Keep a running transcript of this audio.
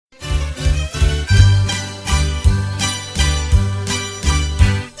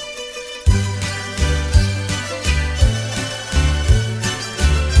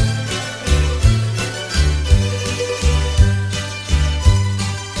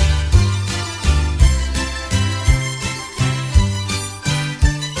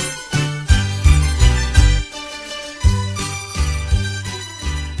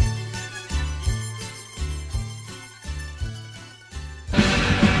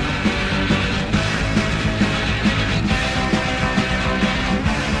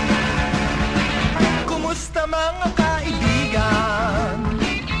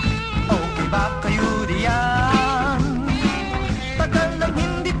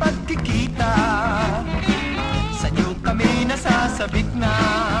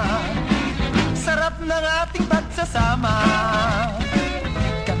magkasama.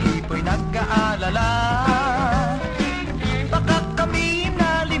 Kami po'y nag-aalala, baka kami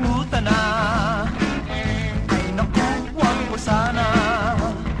nalimutan na. Ay naku, wag po sana.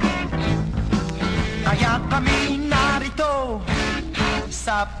 Kaya kami narito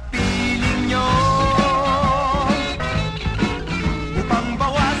sa piling nyo, upang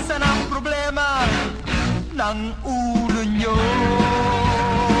bawasan ang problema ng ulo nyo.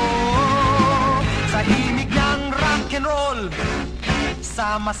 Sa himig ng rock and roll,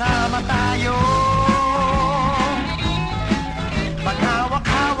 sama-sama tayo.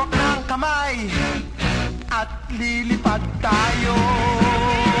 Maghawak-hawak ng kamay at lilipad tayo.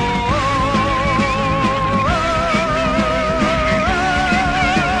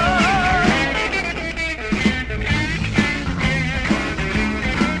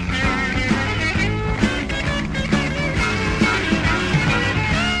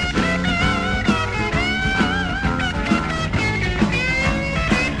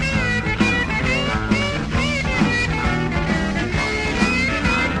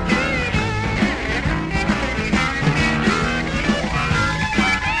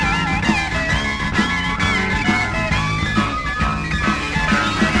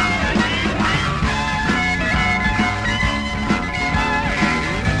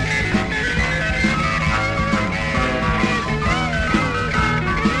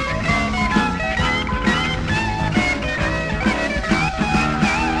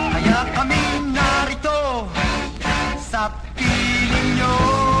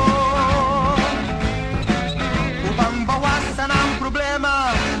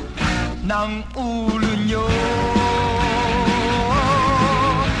 Ng ulo nyo.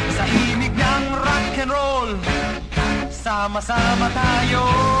 Sa imig ng rock and roll, sama-sama tayo.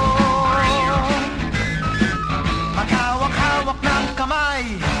 Maghawak-hawak ng kamay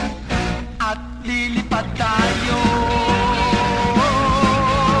at lilipad tayo.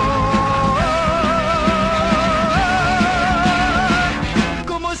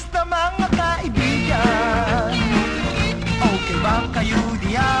 Kumusta mga kaibigan? Okay ba kayo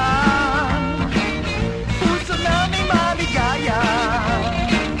diyan?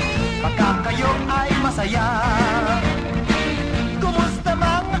 Masaya. Kumusta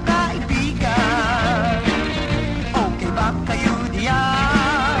mga kaibigan? Okay ba kayo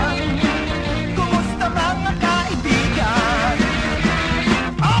diyan? Kumusta mga kaibigan?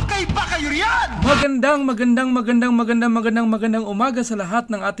 Okay ba kayo riyan? Magandang umaga sa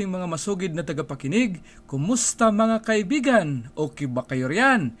lahat ng ating mga masugid na tagapakinig. Kumusta mga kaibigan? Okay ba kayo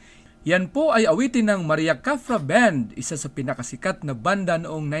riyan? Yan po ay awitin ng Maria Cafra Band, isa sa pinakasikat na banda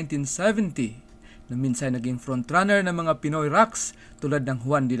noong 1970. Na minsan naging frontrunner ng mga Pinoy rocks tulad ng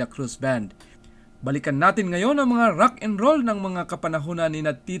Juan de la Cruz Band. Balikan natin ngayon ang mga rock and roll ng mga kapanahunan ni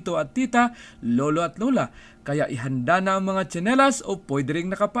na Tito at Tita, Lolo at Lola. Kaya ihanda na ang mga tsinelas o pwede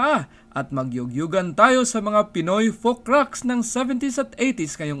ring nakapaa at magyugyugan tayo sa mga Pinoy folk rocks ng 70s at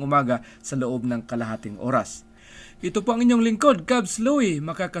 80s ngayong umaga sa loob ng kalahating oras. Ito po ang inyong lingkod, Cubs Louie.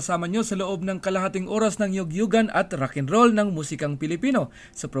 Makakasama nyo sa loob ng kalahating oras ng yugyugan at rock and roll ng musikang Pilipino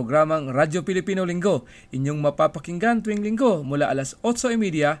sa programang Radyo Pilipino Linggo. Inyong mapapakinggan tuwing linggo mula alas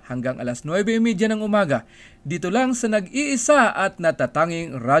 8:30 hanggang alas 9:30 ng umaga. Dito lang sa nag-iisa at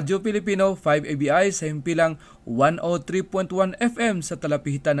natatanging Radyo Pilipino 5ABI sa himpilang 103.1 FM sa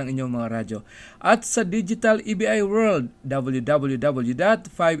talapihitan ng inyong mga radyo. At sa Digital EBI World,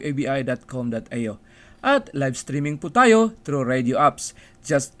 www.5abi.com.au. At live streaming po tayo through radio apps.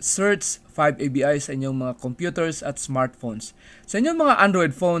 Just search 5ABI sa inyong mga computers at smartphones. Sa inyong mga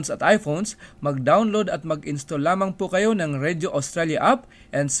Android phones at iPhones, mag-download at mag-install lamang po kayo ng Radio Australia app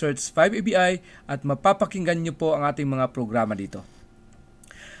and search 5ABI at mapapakinggan nyo po ang ating mga programa dito.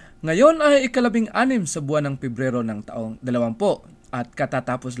 Ngayon ay ikalabing-anim sa buwan ng Pebrero ng taong 20 at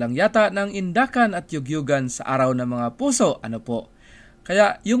katatapos lang yata ng indakan at yugyugan sa araw ng mga puso. Ano po?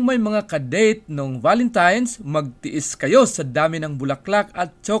 Kaya yung may mga kadate nung Valentine's, magtiis kayo sa dami ng bulaklak at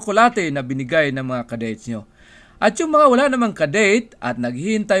tsokolate na binigay ng mga kadates nyo. At yung mga wala namang kadate at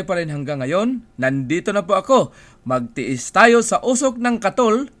naghihintay pa rin hanggang ngayon, nandito na po ako. Magtiis tayo sa usok ng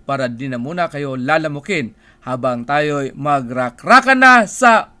katol para di na muna kayo lalamukin habang tayo'y magrakrakan na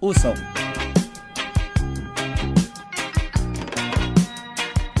sa usok.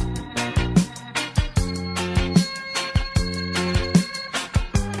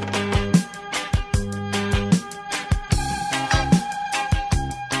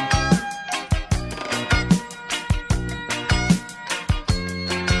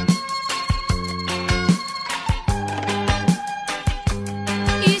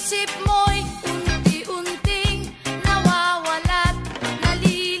 Isip mo'y unti-unting nawawalat,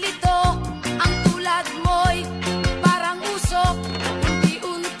 nalilito.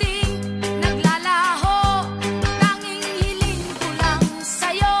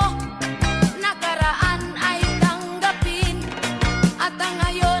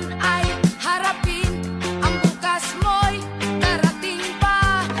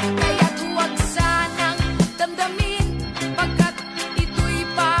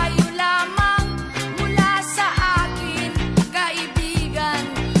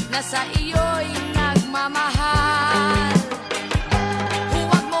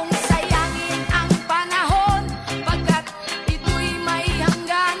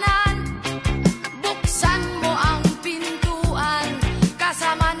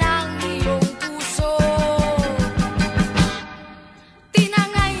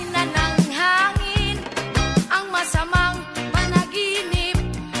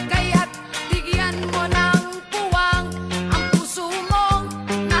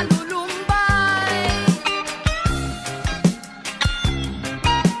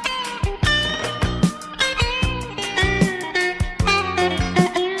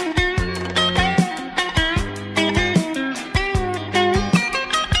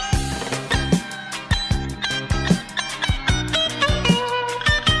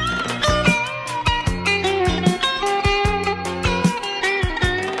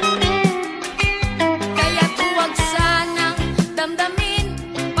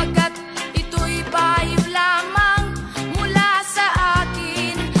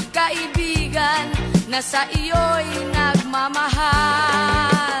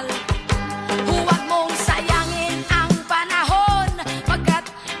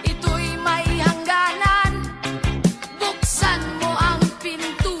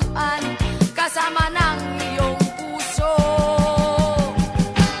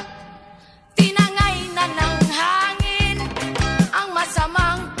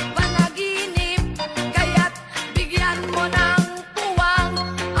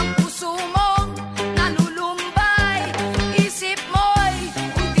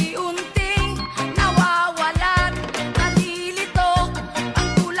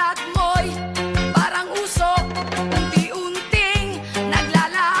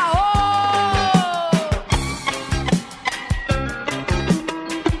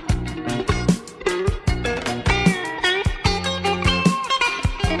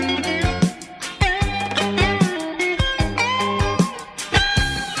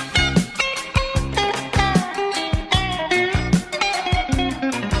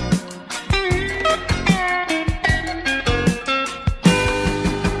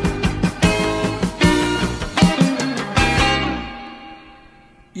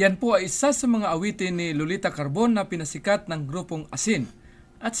 Yan po ay isa sa mga awitin ni Lolita Carbon na pinasikat ng grupong Asin.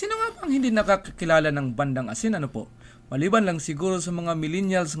 At sino nga bang hindi nakakilala ng bandang Asin, ano po? Maliban lang siguro sa mga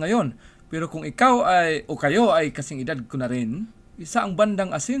millennials ngayon. Pero kung ikaw ay o kayo ay kasing edad ko na rin, isa ang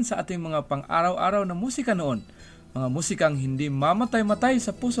bandang Asin sa ating mga pang-araw-araw na musika noon. Mga musikang hindi mamatay-matay sa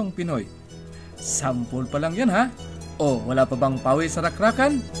pusong Pinoy. Sample pa lang yan ha? O wala pa bang pawi sa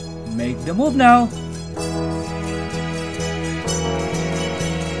rakrakan? Make the move now!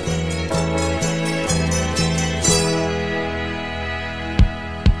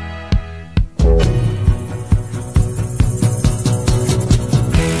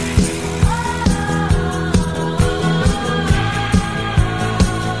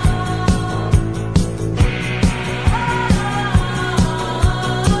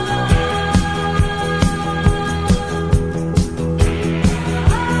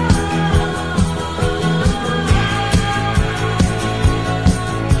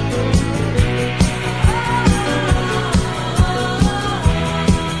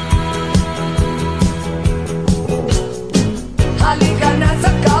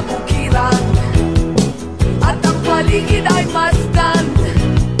 Paligid ay masdan,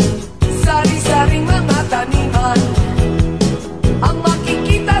 sari-saring mga taniman ang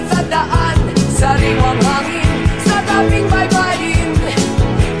makikita sa daan, sariwang hangin sa tabing baybayin,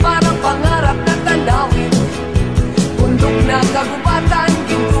 parang pangarap na tanawin, bundok na kagubatan,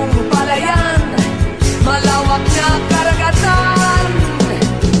 gintong palayan, malawak na karagatan,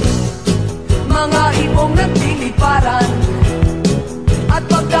 mga ibong nagliliparan at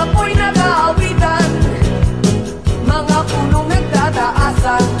pagdapoy nag-aawitan, mga punong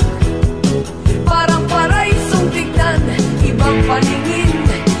nagtataasan, parang paraisong tignan, ibang paningin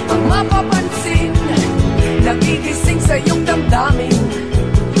ang mapapansin, nagigising sa iyong damdamin,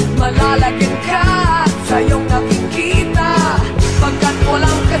 malalagyan ka sa iyong nakikita, pagkat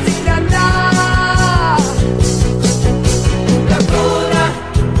walang kasignan na. Laguna,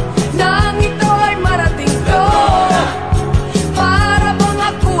 nang ito ay marating ko, para bang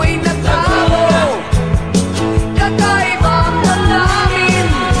ako'y nagtao, kakaibang damdamin.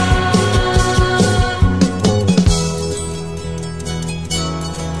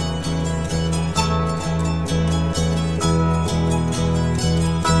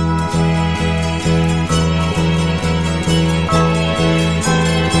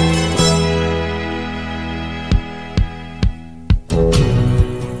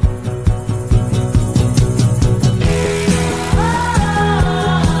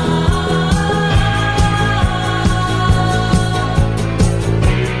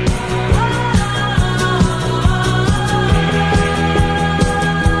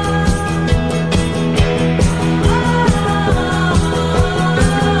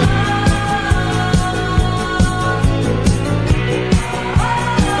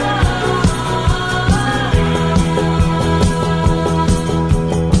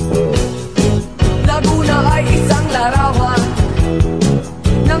 Laguna ay isang larawan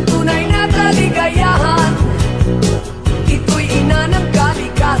ng tunay na kaligayahan. Ito'y ina ng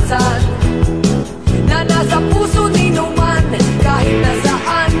kalikasan na nasa puso ni numan, kahit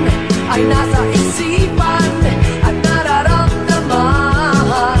nasaan ay nasa isipan at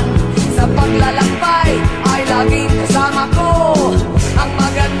nararamdaman. Sa paglalakbay ay laging kasama ko ang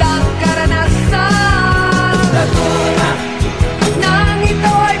magandang karanasan. Laguna, nang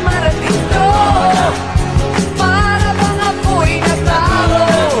ito ay marating ko, para bang ako'y nagtao,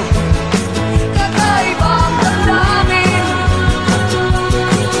 kakaibang damdamin.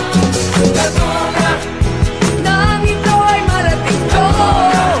 Laguna, nang ito ay marating ko,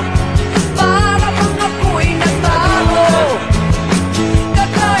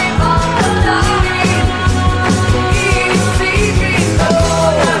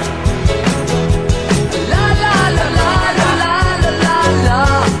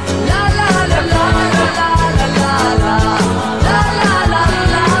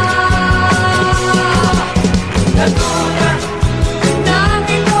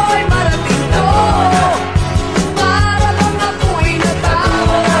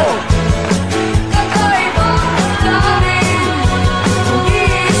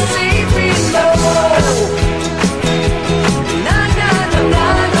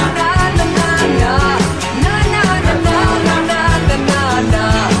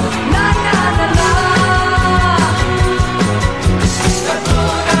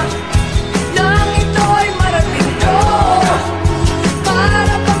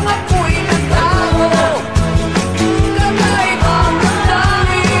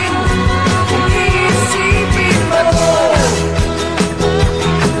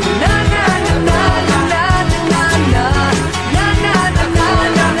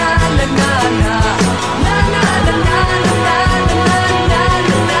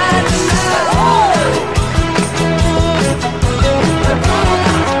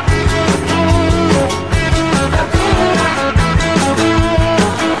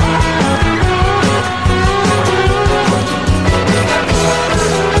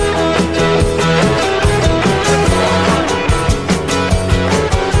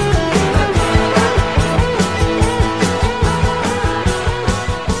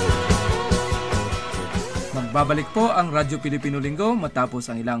 Nagbabalik po ang Radyo Pilipino Linggo matapos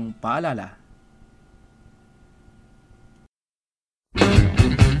ang ilang paalala.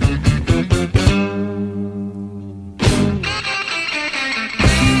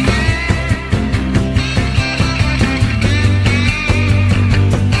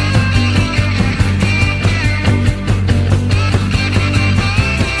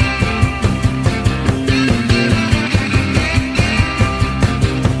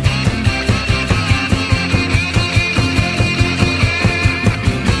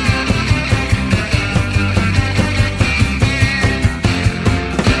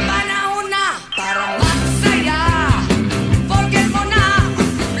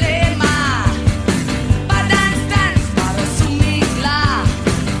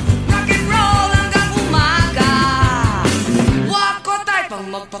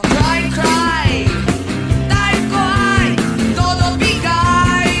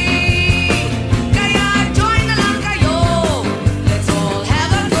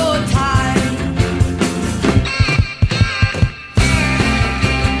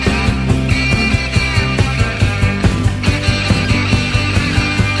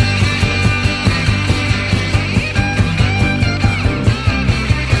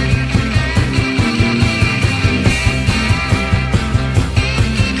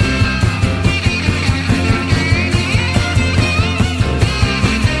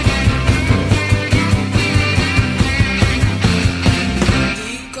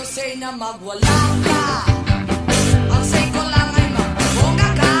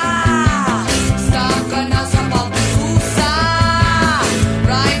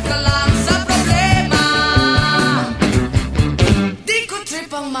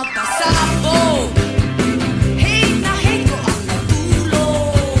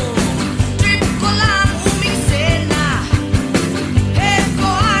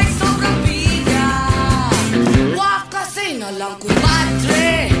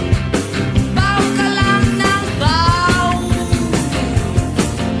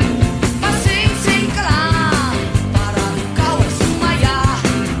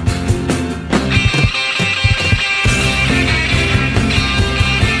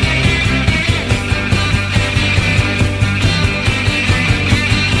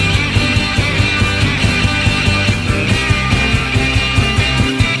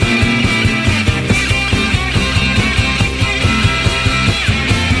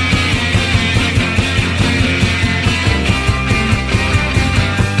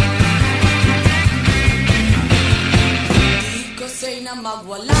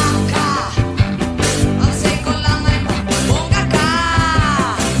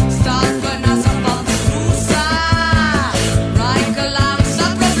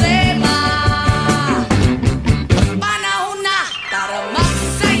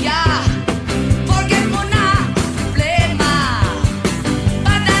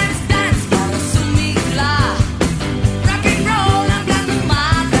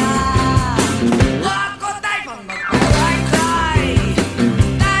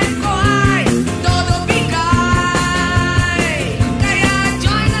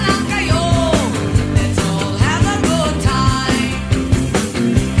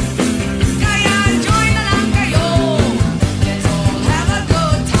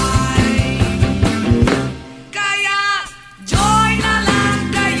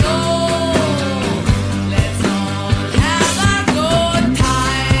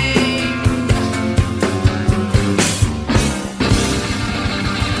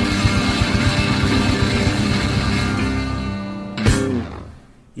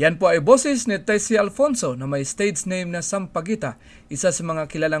 Yan po ay boses ni Tessie Alfonso na may stage name na Sampaguita, isa sa mga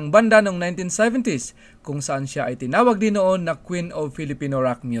kilalang banda noong 1970s kung saan siya ay tinawag din noon na Queen of Filipino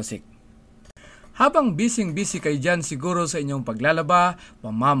Rock Music. Habang busy kay dyan siguro sa inyong paglalaba,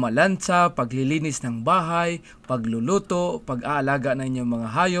 pamamalansa, paglilinis ng bahay, pagluluto, pag-aalaga ng inyong mga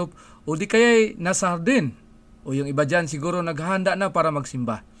hayop, o di kaya'y nasa hardin, o yung iba dyan siguro naghahanda na para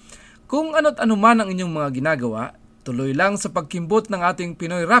magsimba. Kung ano't ano man ang inyong mga ginagawa, tuloy lang sa pagkimbot ng ating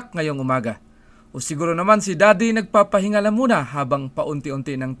Pinoy Rock ngayong umaga. O siguro naman si Daddy nagpapahinga lang muna habang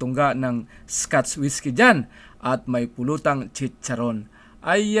paunti-unti ng tungga ng Scotch whiskey dyan at may pulutang chicharon.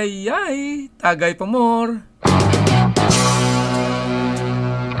 Ay, tagay pa more!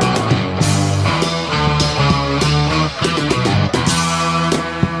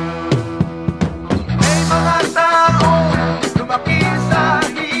 May mga taong lumaki sa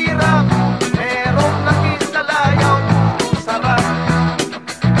hirap, merong laki sa layaw, sarap.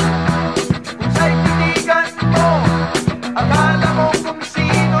 Kung sa'y tinigan mo, akala mo kung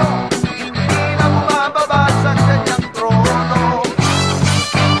sino, hindi na bumababa sa kanyang trono.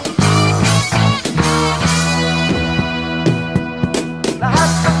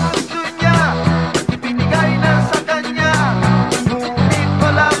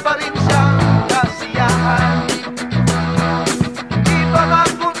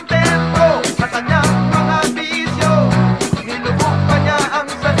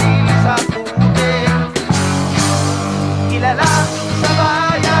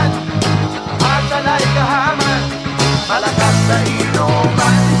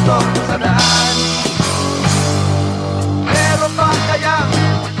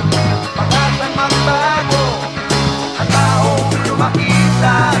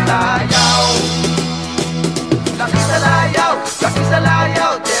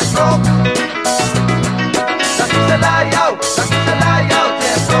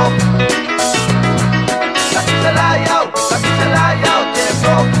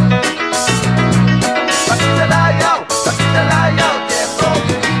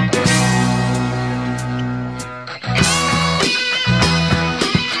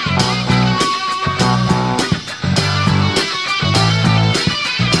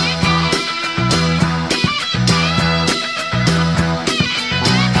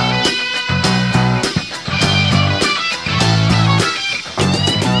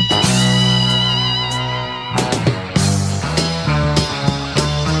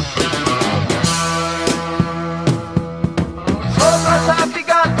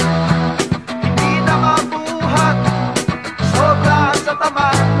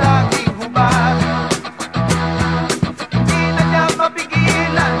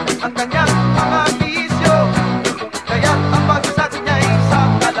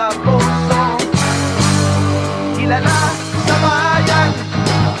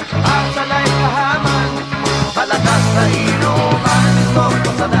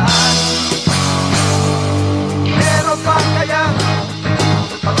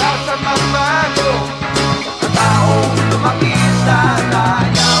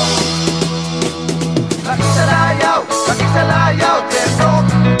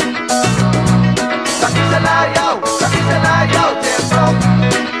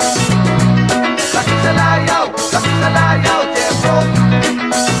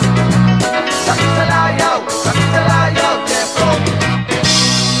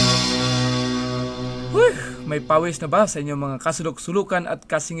 May pawis na ba sa inyong mga kasulok-sulukan at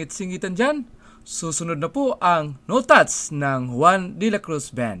kasingit-singitan dyan? Susunod na po ang No Touch ng Juan de la Cruz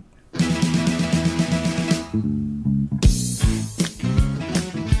Band.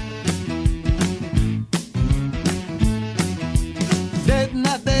 Dead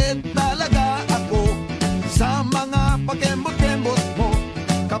na dead talaga ako sa mga pakembot-kembot mo.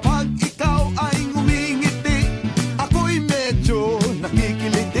 Kapag ikaw ay ngumingiti, ako'y medyo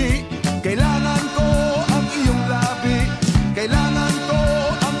nakikiliti. Kailangan ko ang iyong labi, kailangan ko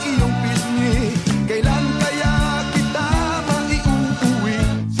ang iyong pisngi. Kailan kaya kita maiuuwi?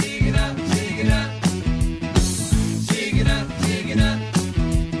 Sige na, sige na. Sige na, sige na.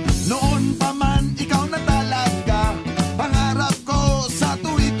 Noon pa man ikaw na talaga, pangarap ko sa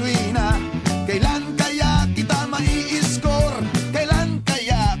tuwi-tuwi na. Kailan kaya kita mai-score? Kailan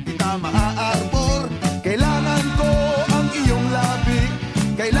kaya kita maa-arbor? Kailangan ko ang iyong labi,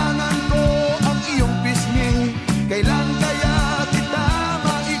 kailangan ko ang iyong pisngi. Kailan kaya kita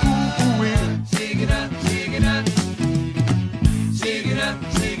maiuuwi? Sige na, sige na. Sige na,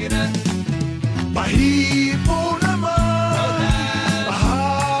 sige na. Pahipo naman,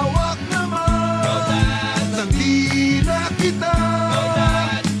 pahawak naman, nang di na kita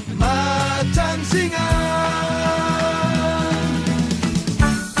matsansingan.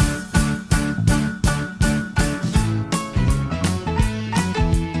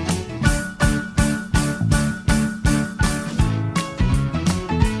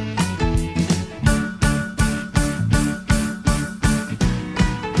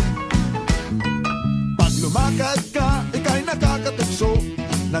 Pag lumakad ka, ika'y nakakatukso,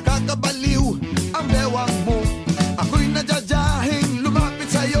 nakakabaliw ang bewang mo. Ako'y nadyadyahin lumapit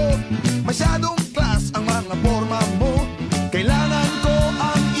sa'yo, masyadong class ang mga forma mo. Kailangan ko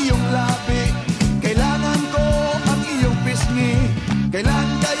ang iyong labi, kailangan ko ang iyong pisngi. Kailan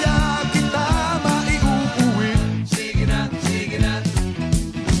kaya kita maiuuwi? Sige na, sige na.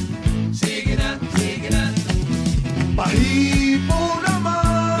 Sige na, sige na. Pahipo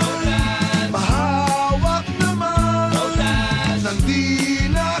naman, pahawak naman, nang di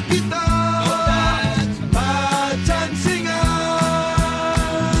na kita matsansingan.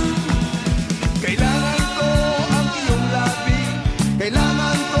 Kailangan ko ang iyong labi,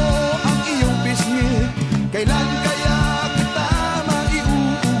 kailangan ko ang iyong pisngi. Kailan kaya kita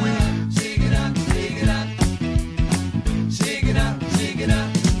maiuuwi? Sige na, sige na. Sige na, sige na.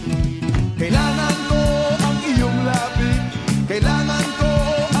 Kailangan ko ang iyong labi, kailangan ko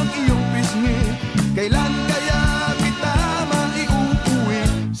ang iyong pisngi. Kailan kaya kita maiuuwi?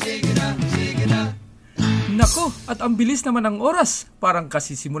 Sige na, sige na. Nako, at ang bilis naman ng oras. Parang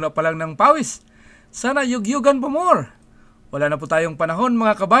kasisimula pa lang ng pawis. Sana yugyugan pa more. Wala na po tayong panahon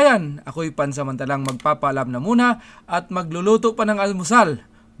mga kabayan. Ako'y pansamantalang magpapaalam na muna at magluluto pa ng almusal.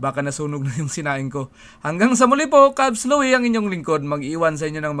 Baka nasunog na yung sinain ko. Hanggang sa muli po, Cubs Louie ang inyong lingkod. Mag-iwan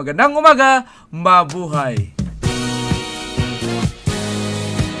sa inyo ng magandang umaga. Mabuhay!